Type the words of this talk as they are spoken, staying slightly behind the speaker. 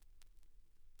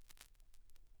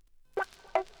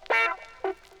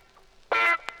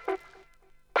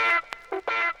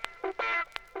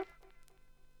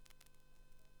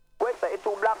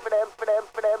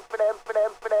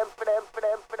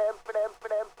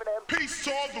Peace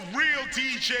to all the real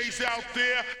DJs out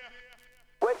there.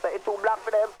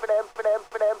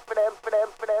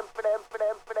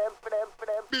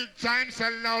 Big time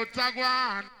sell out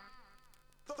Tagwan.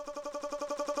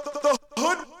 The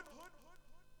hood.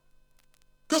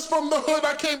 Cause from the hood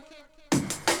I came.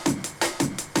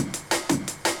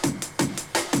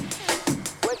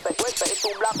 It's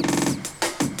too black.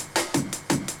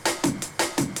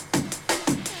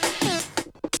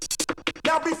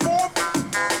 Now before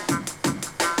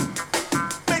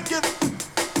making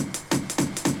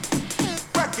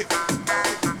record,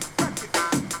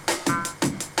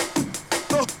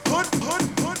 the hood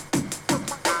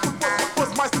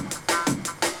was my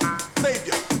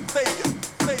savior.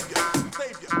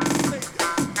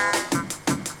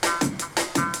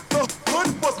 The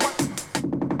hood was my.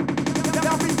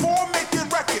 Now before making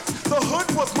records, the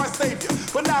hood was my savior.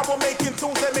 But now we're making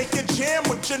tunes that make you jam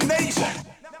with your neighbor.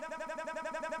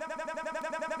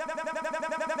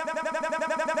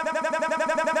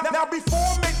 Now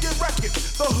before making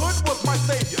records, the hood was my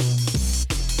savior.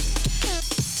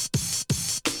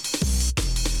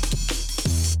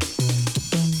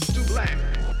 Too black,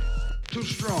 too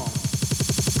strong.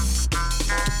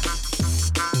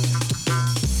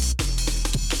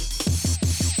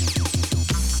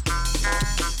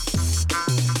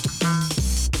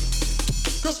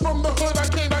 Cause from the hood I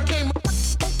came.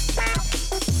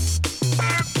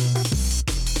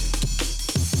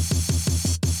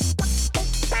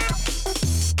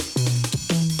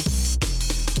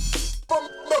 From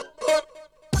the hood.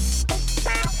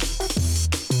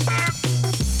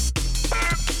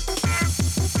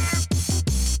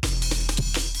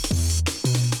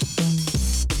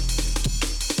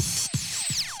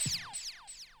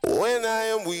 When I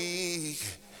am weak,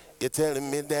 you're telling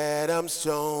me that I'm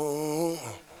strong.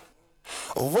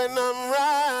 When I'm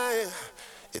right,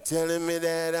 you're telling me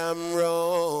that I'm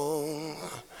wrong.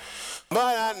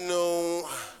 But I know,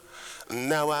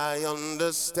 now I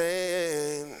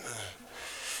understand.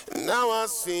 Now I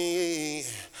see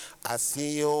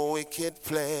your wicked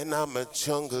plan. I'm a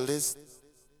junglist.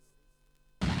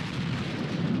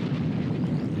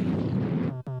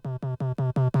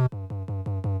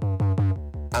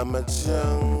 I'm a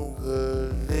junglist.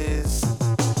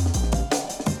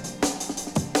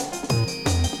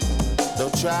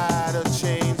 Don't try to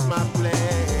change my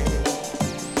plan.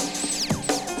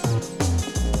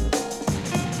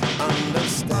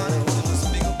 Understand.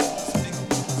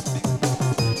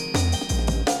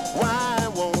 Why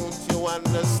won't you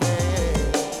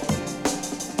understand?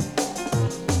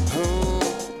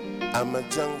 I'm a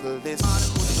junglist.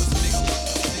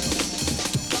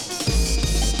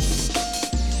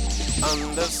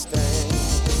 Understand.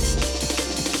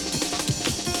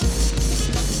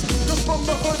 Cause from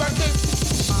the hood I came.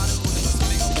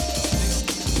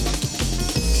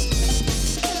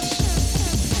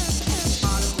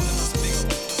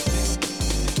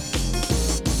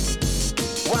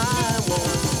 Why won't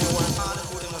you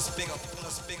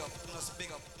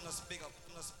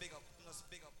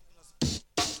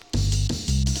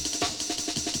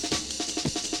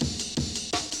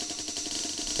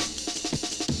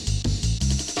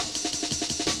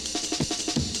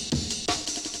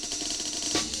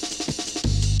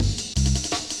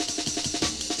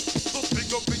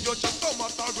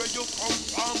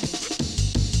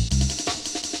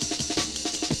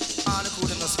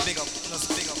Big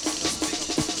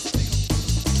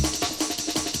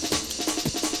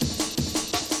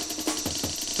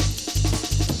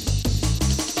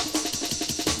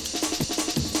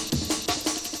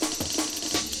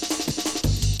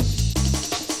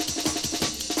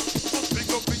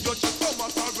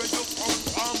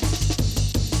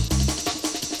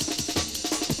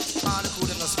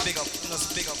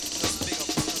up.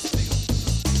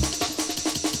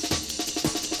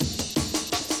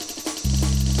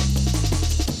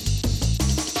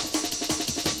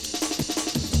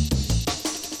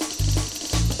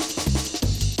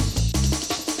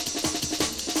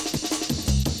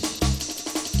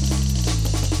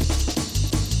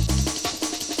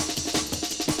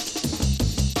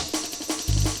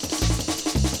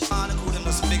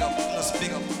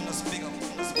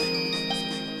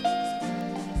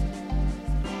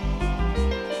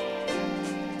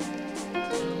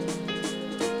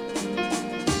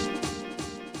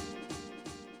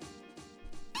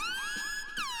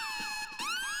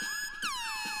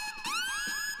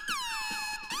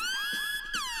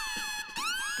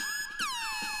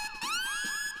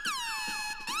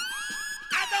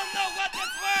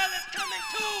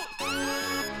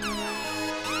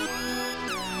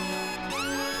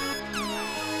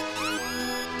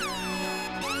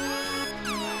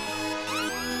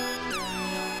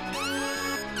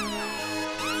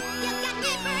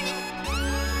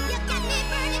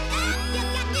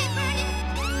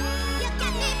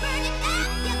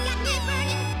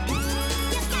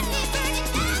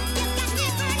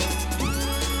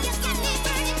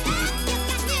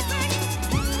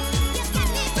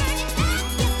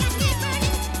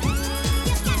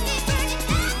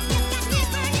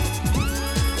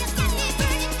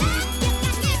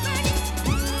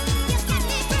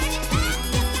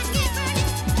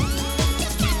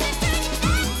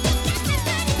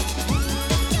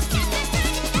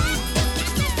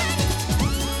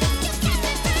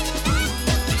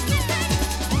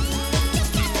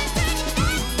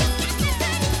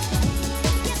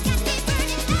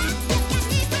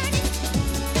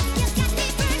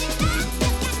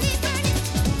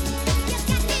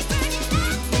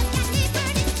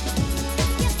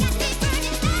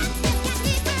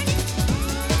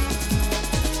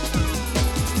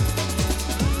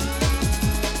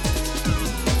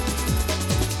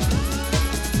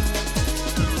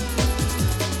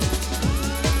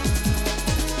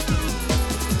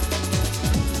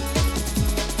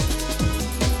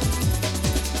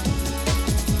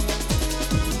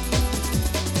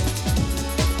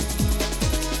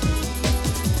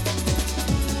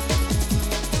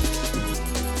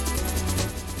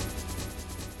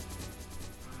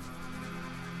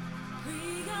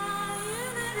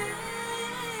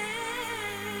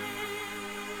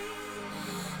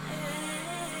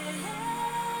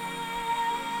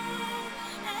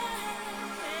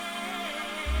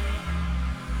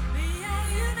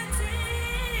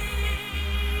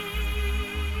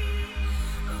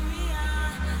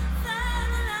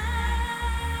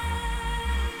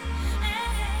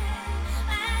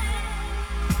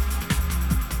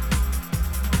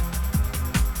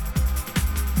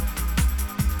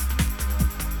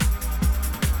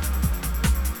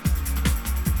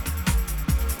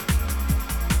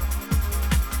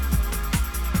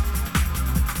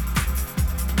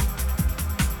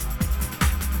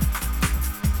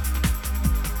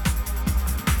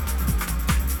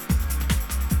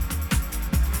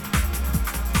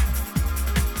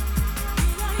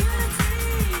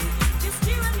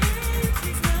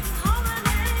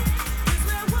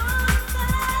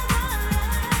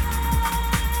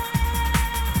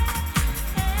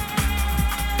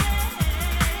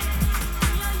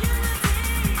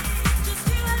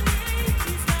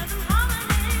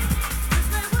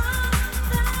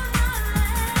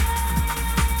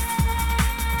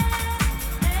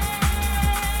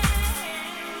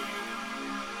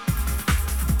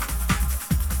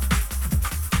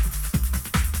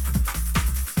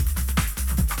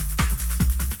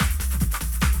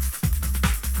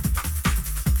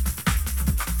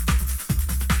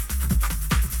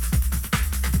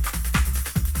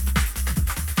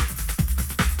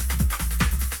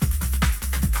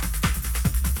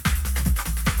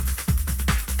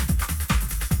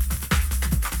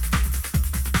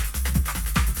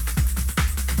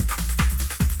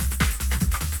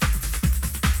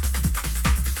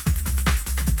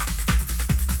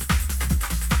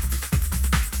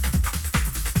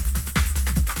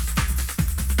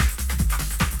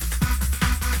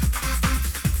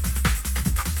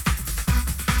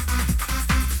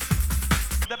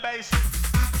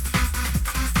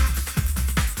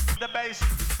 bass,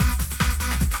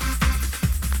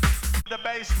 the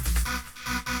bass.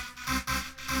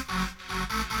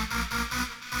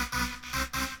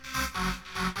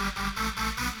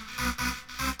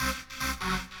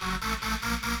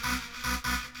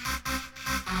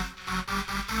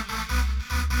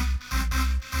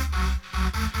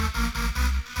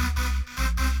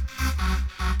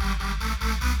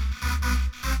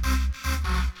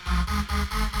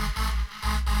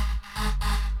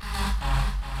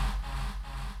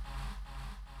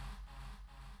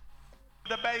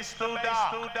 The bass too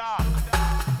dark.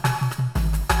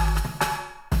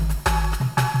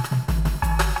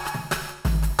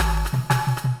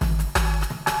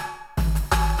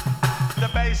 The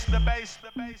bass, the bass,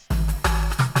 the bass.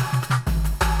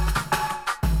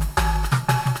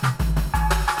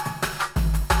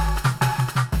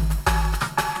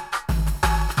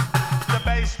 The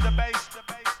bass, the bass, the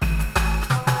bass.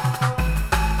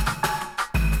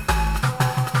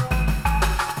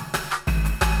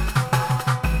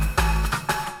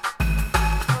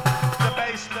 The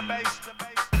bass, the bass, the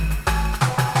bass.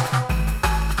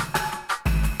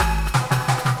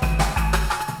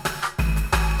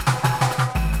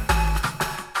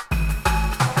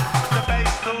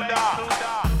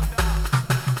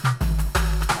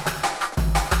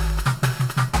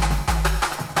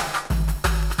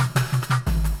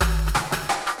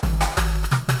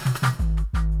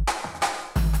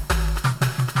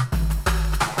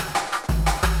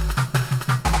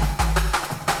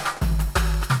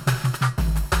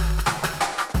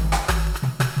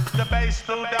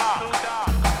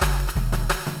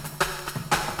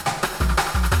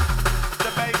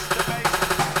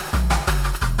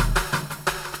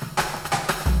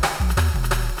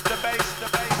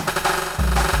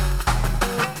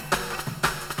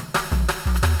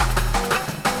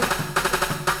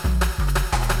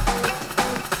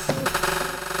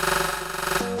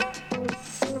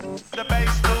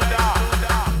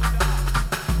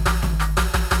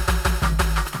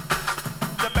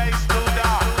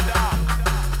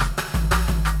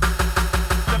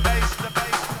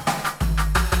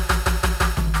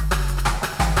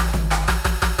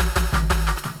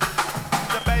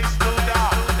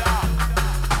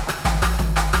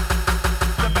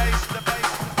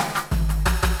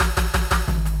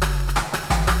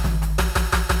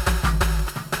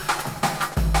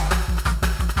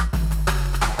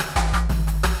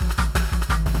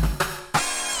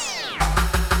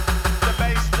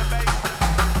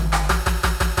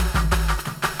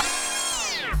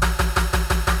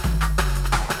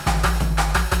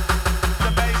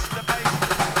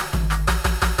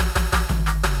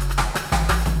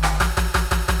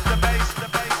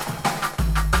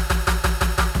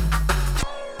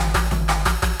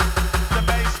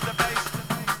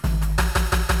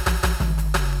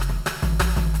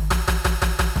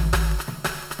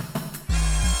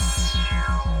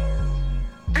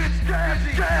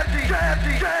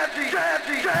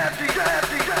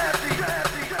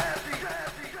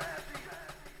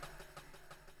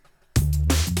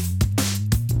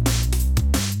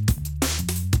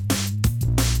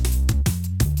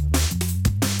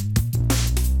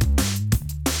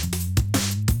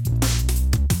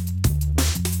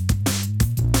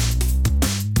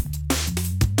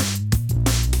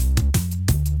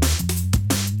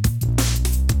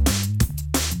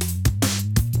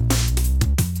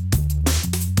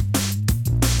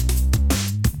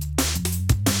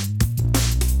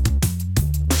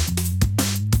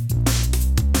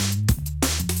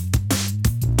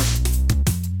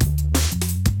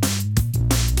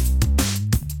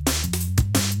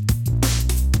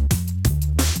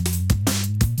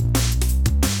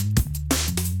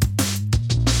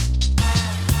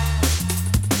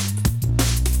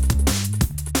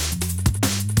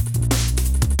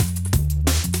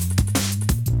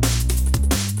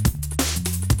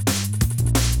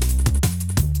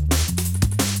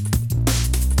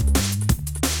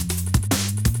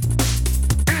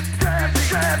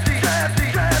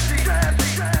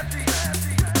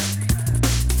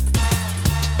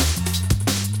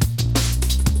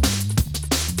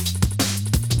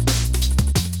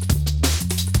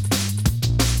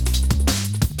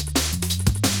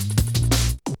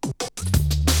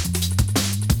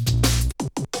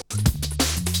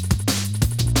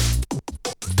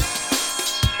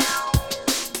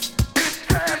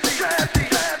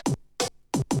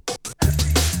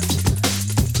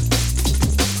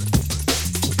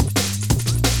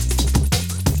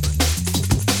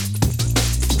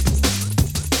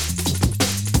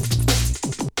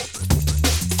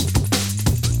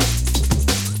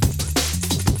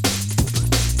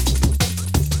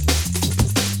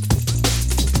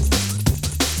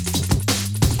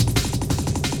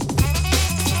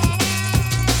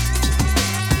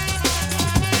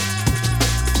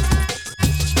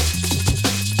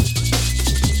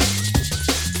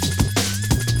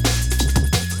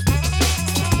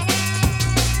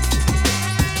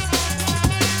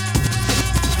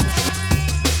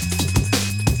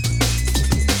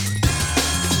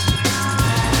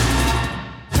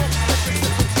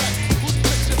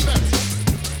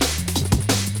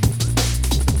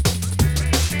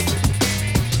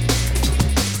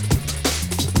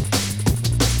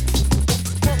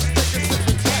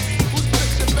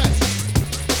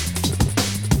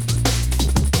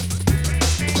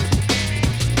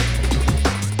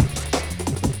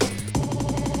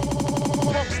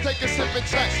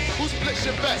 sipping test. Who splits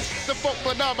your vest? The funk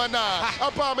phenomenon.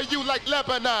 I'm bombing you like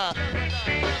Lebanon.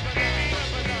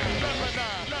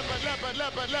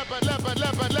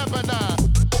 Lebanon.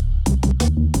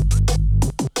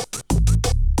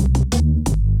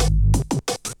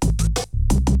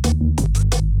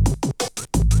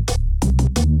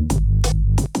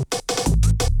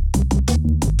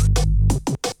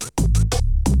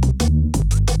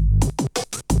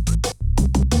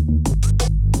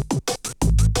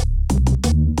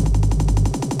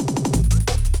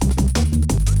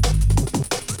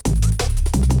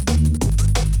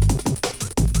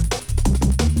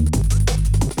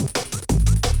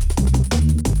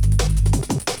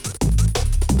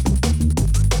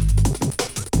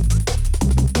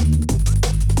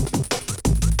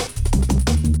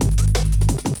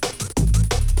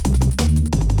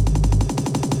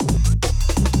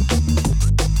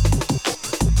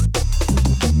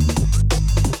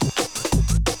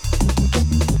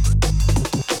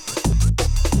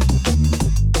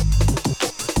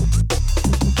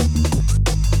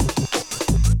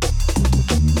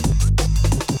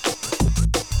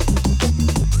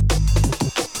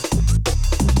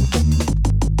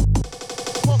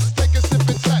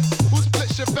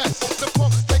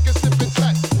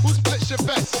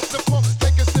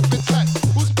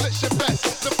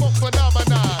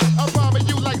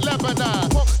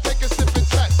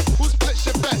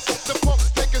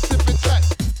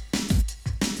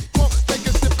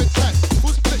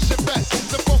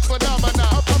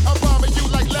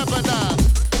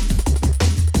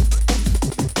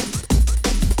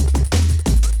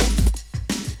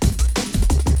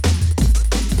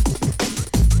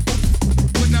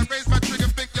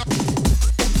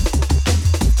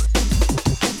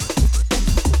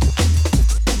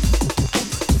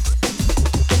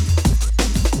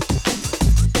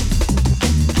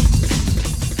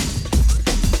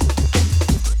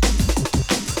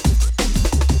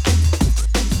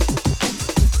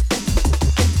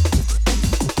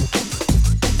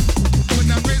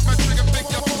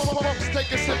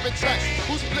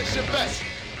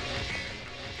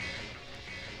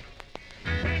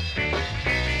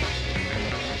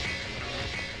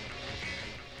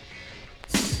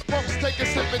 Take a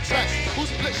sip and test. Who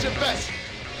splits your vest?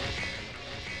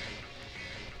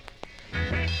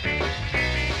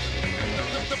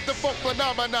 The funk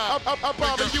phenomenon. I'm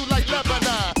bombing you like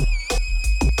Lebanon.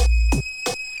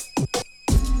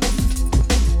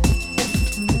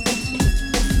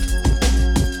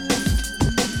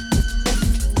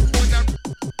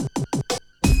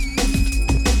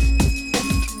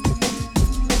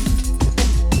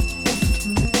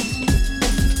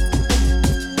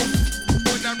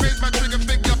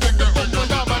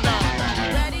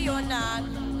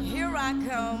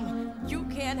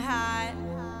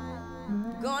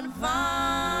 Gonna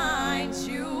find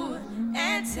you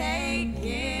and take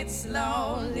it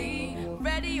slowly.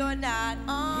 Ready or not,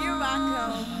 here I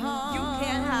come. You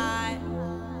can't hide.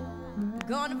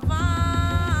 Gonna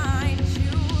find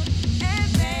you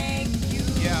and make you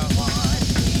want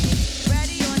me.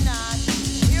 Ready or not,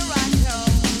 here I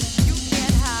come. You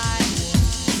can't hide.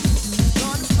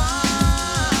 Gonna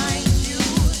find you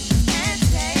and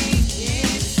take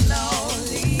it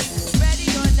slowly.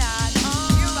 Ready or not,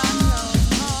 here I come.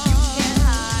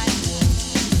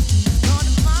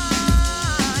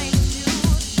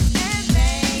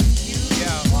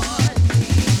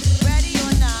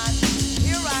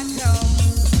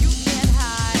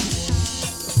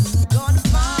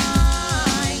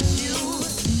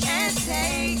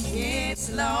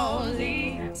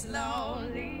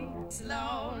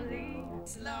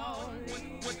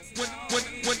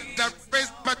 When I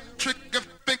raise my trigger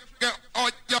finger, all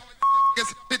y'all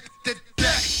niggas hit the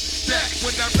deck.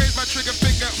 When I raise my trigger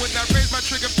finger, when I raise my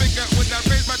trigger finger, when I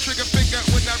raise my trigger finger,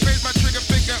 when I raise my trigger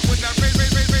finger, when I raise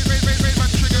my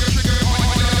trigger,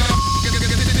 all y'all niggas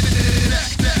hit the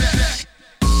deck.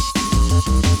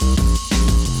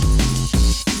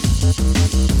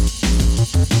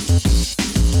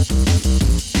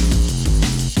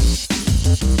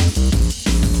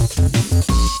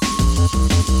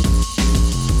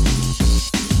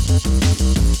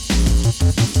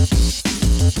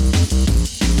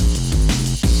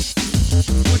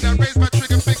 When I raise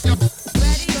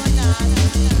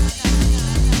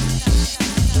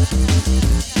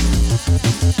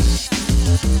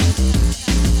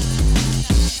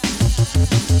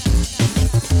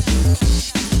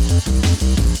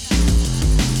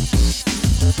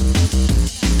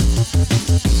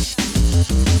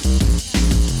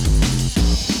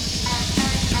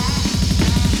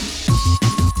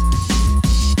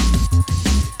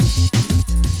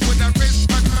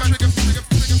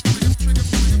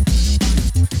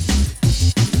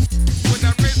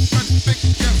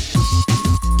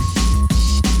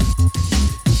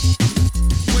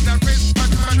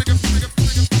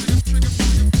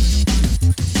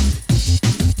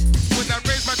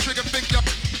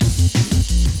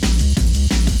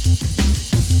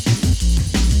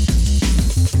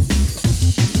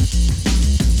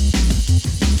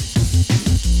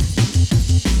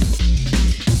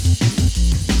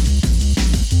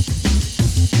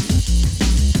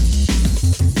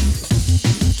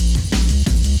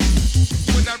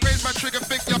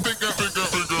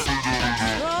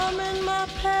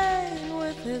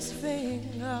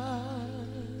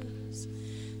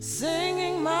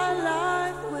singing my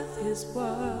life with his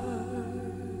words,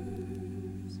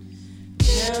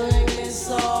 killing me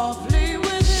softly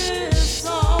with his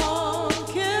song,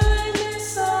 killing me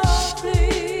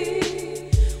softly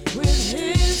with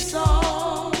his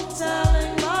song,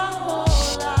 telling my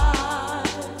whole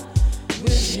life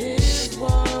with his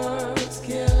words,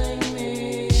 killing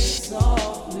me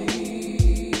softly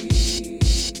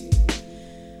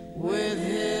with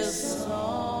his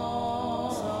song.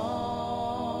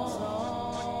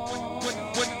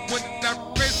 When I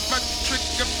raise my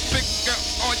trigger finger,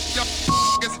 all y'all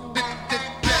niggas hit the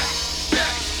deck.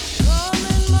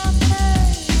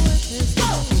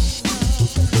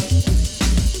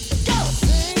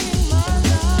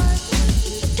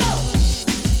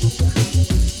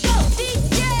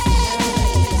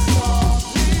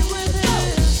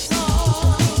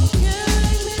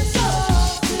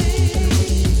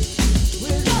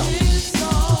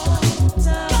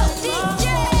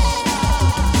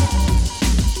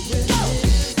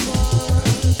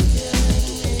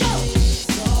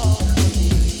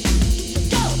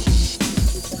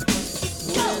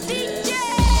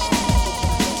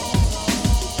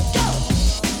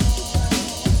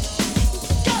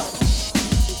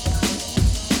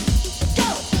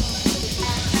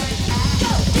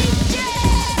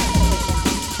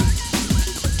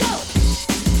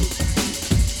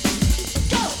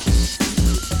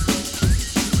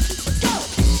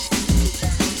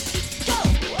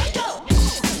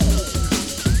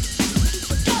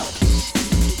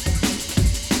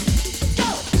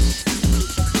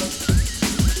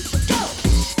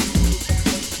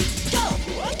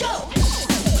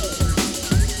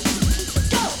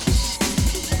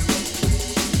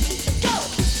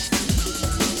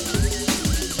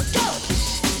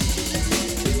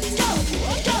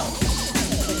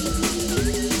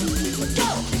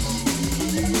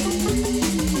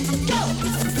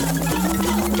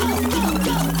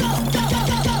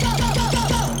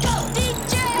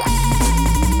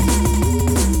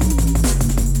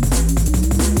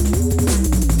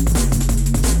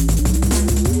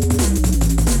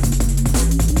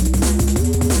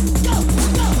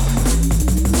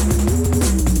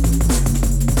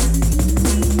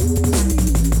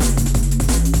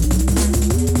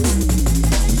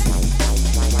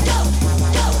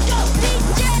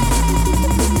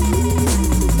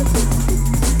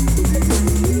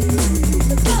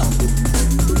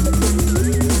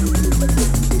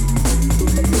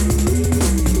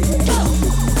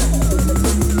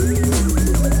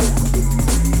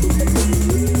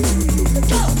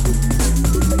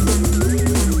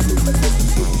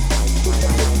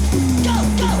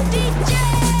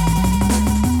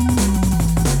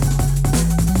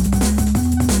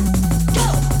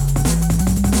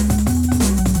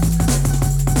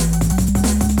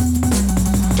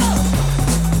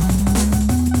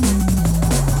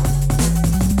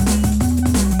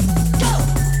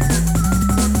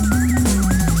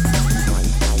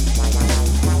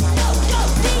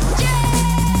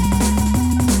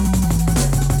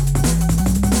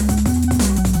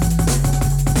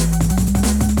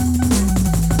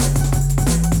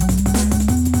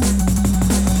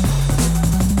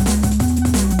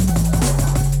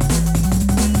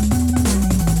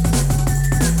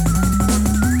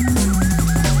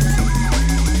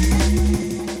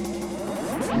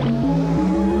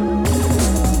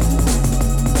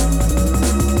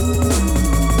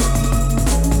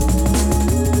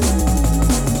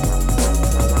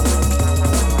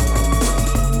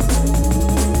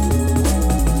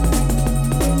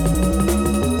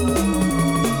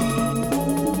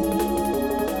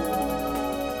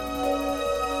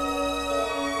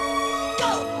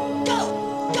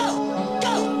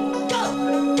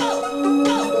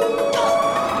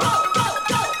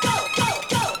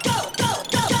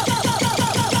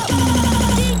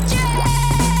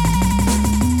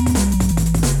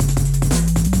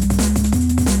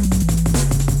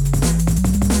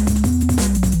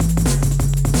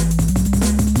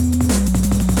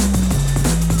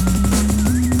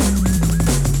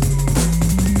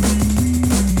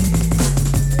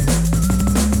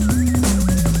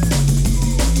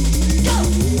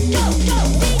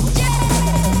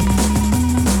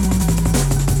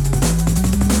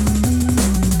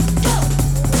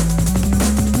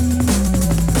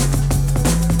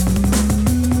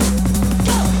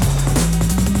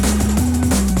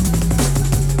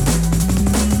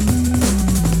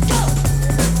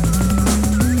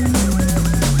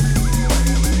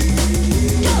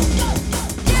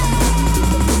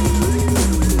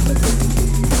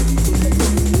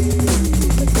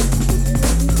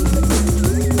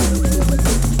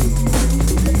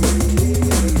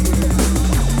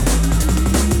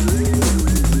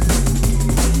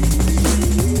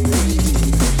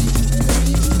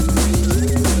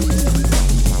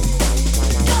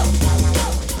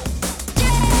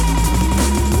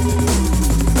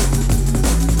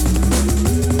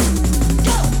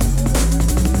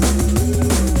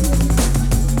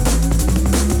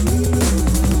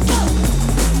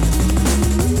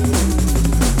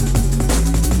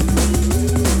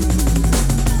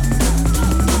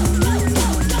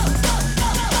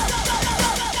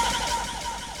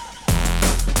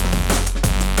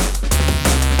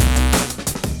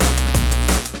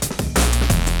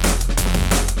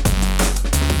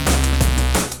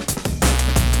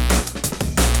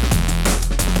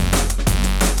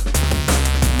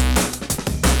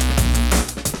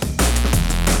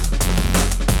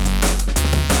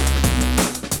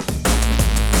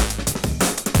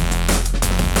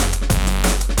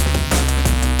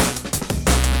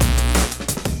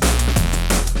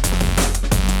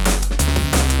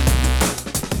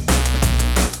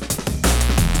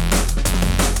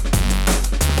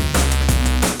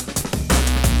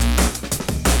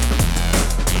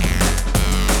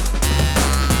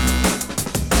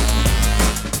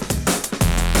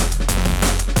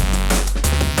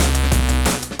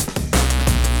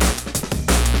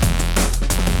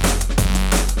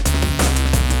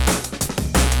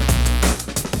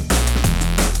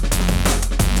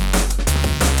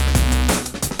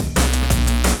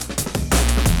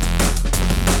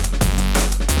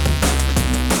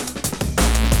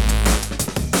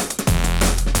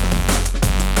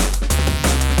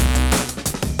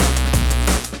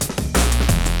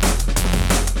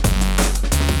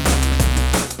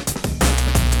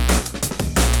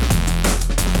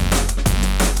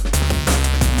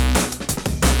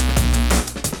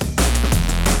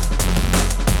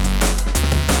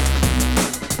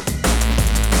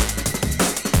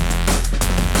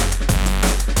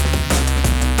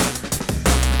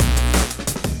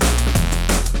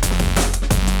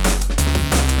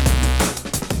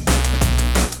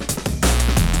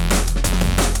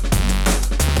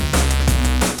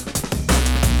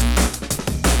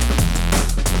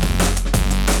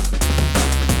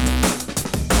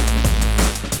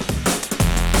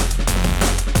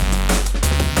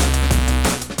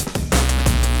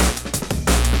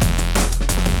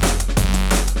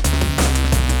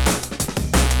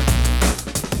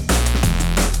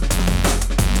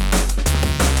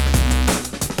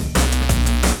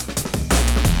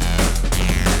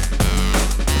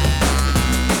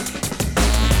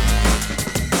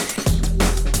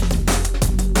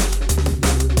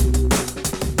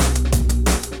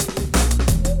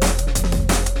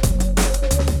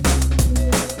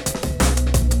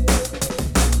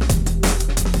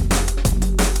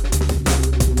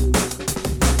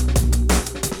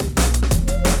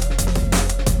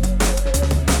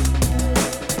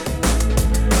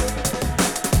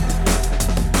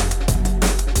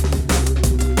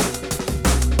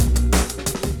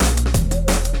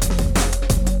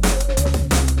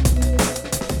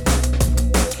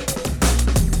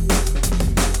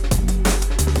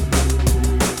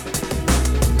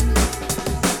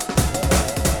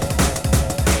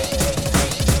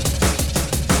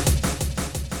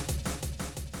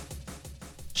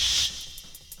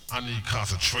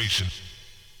 concentration.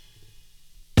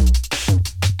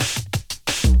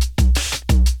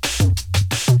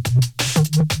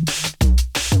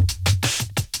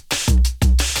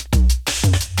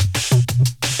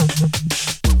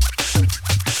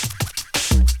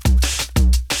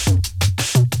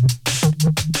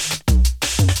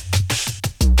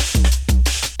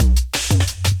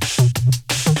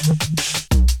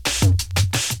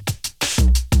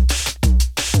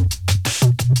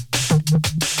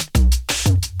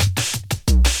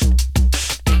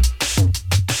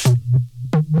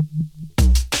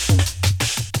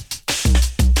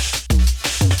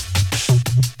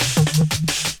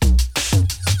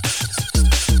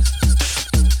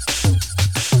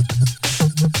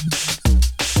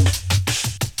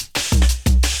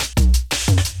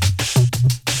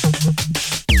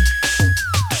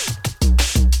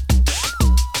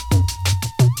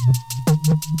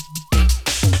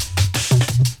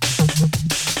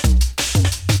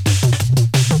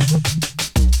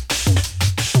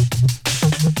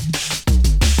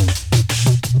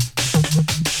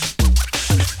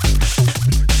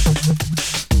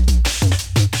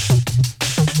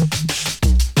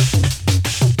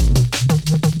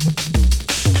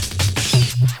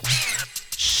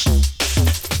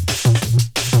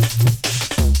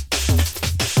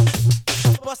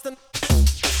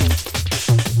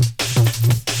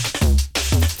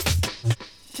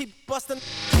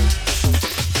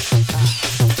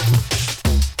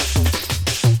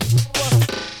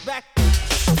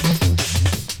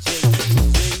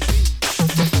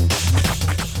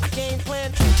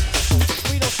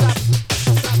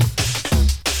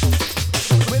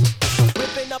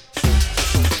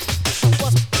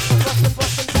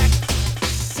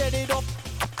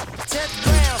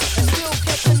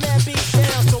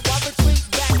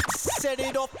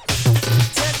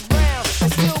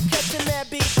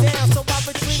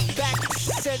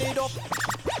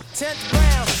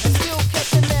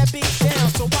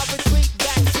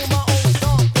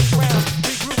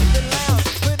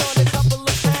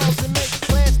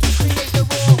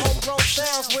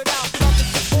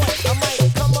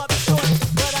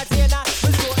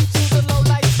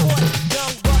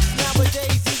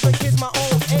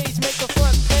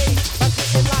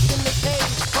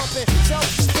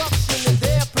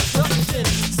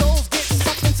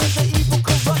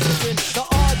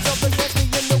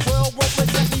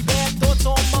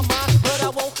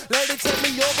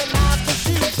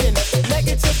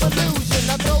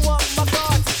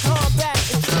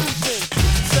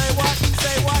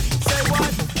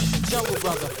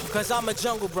 I'm a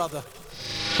jungle brother.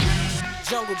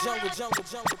 Jungle, jungle, jungle,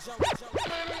 jungle, jungle, jungle.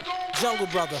 Jungle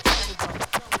brother.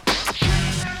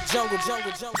 Jungle,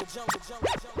 jungle, jungle, jungle,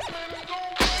 jungle, jungle.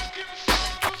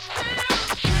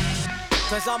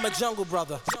 Cause I'm a jungle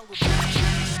brother.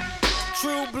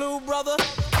 True blue brother.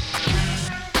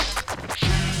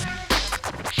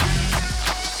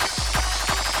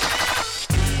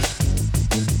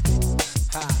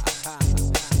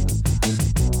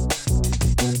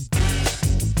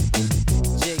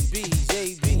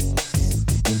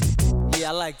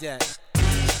 I like that.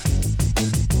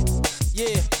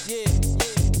 Yeah, yeah, yeah,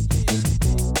 yeah.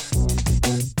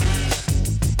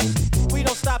 We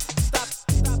don't stop, stop,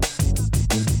 stop, stop.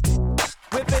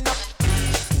 Whipping up.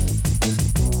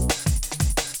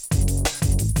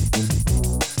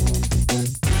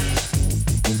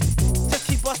 Just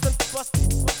keep bustin',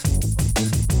 bustin',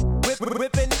 bustin'.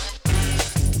 Whipping.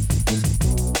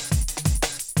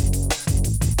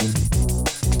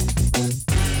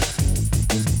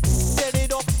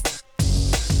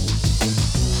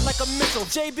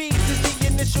 JB is the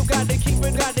initial, gotta keep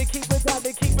it, gotta keep it,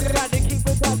 gotta keep it, gotta keep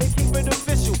it, gotta keep it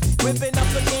official. Whipping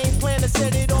up a game plan to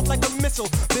set it off like a missile.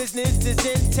 Business is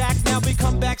intact, now we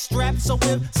come back strapped. So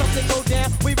if something go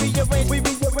down, we rearrange, we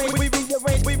rearrange, we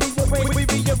rearrange, we rearrange, we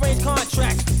rearrange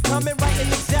contracts. Coming right and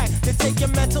exact to take your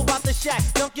mental out the shack.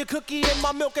 Dunk your cookie in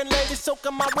my milk and let it soak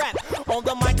in my rap. On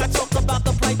the mic I talk about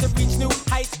the plight to reach new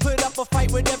heights. Put up a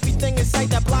fight with everything in sight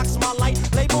that blocks my light.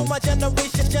 Label my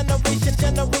generation, generation,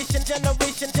 generation,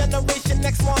 generation, generation.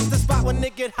 Next monster spot when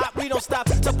it get hot, we don't stop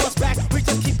to bust back. We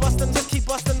just keep bustin', just keep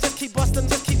bustin', just keep bustin',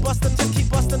 just keep bustin', just keep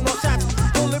bustin'. No shots.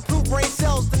 Bulletproof brain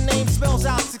cells, the name spells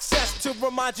out success. To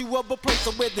remind you of a place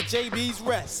where the JBs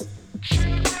rest.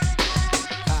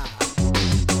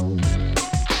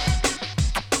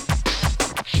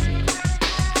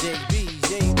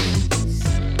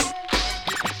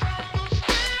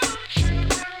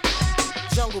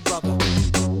 Jungle brother.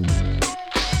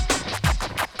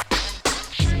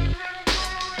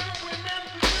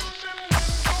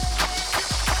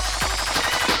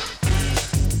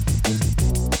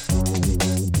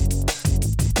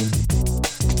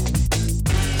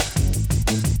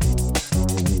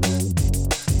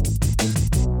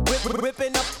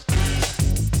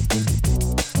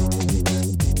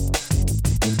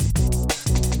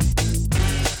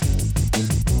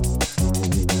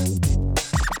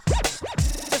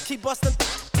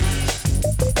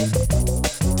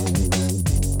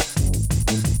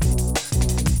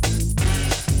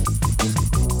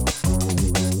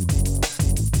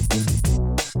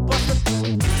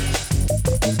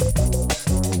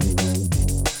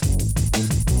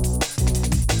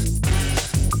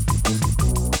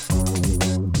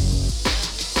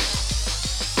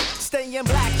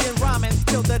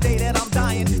 till the day that I'm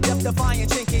dying. Death defying,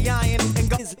 chinky iron, and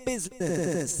go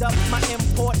business. Up my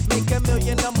import, make $1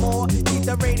 million or more. Keep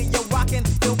the radio rocking,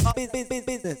 build up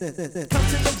business. Come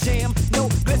to the jam, no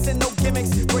glisten, no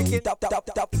gimmicks. Break it up to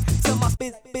my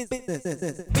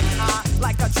business. B.I.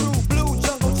 like a true blue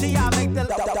jungle G. I make the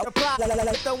reply.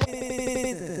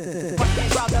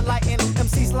 Rather lighten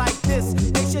MCs like this.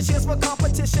 Make your cheers for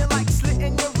competition like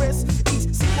slitting your wrist.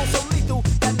 Each sequel so lethal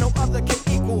that no other can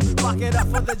equal. Rock it up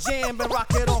for the jam and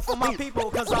rock it on for my people.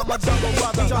 Cause I'm a jungle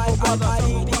brother. Jungle brother.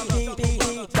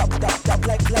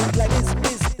 Like it's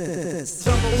business.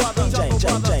 Jungle brother. Jungle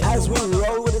brother. As we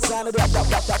roll with the sound of the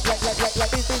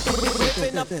like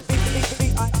ripping up.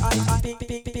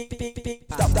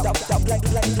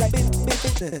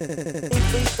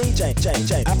 DJ.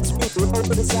 As we roll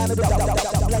with the sound of the DJ.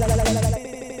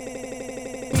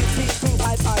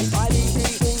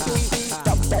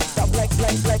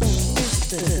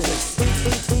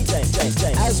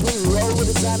 As we roll with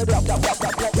the sound of the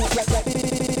like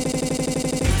business.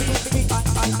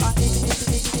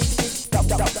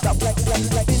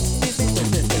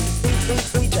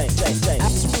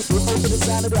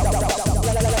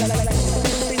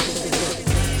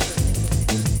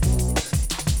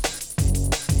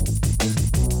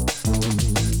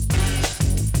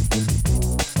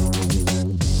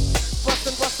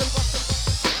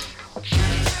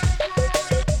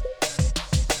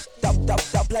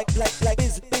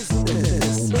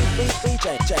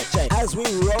 As we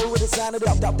roll with the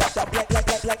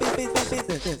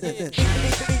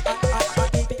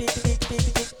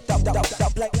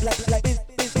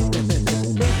sound of the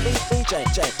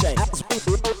DJ. As we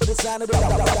roll with the sound of the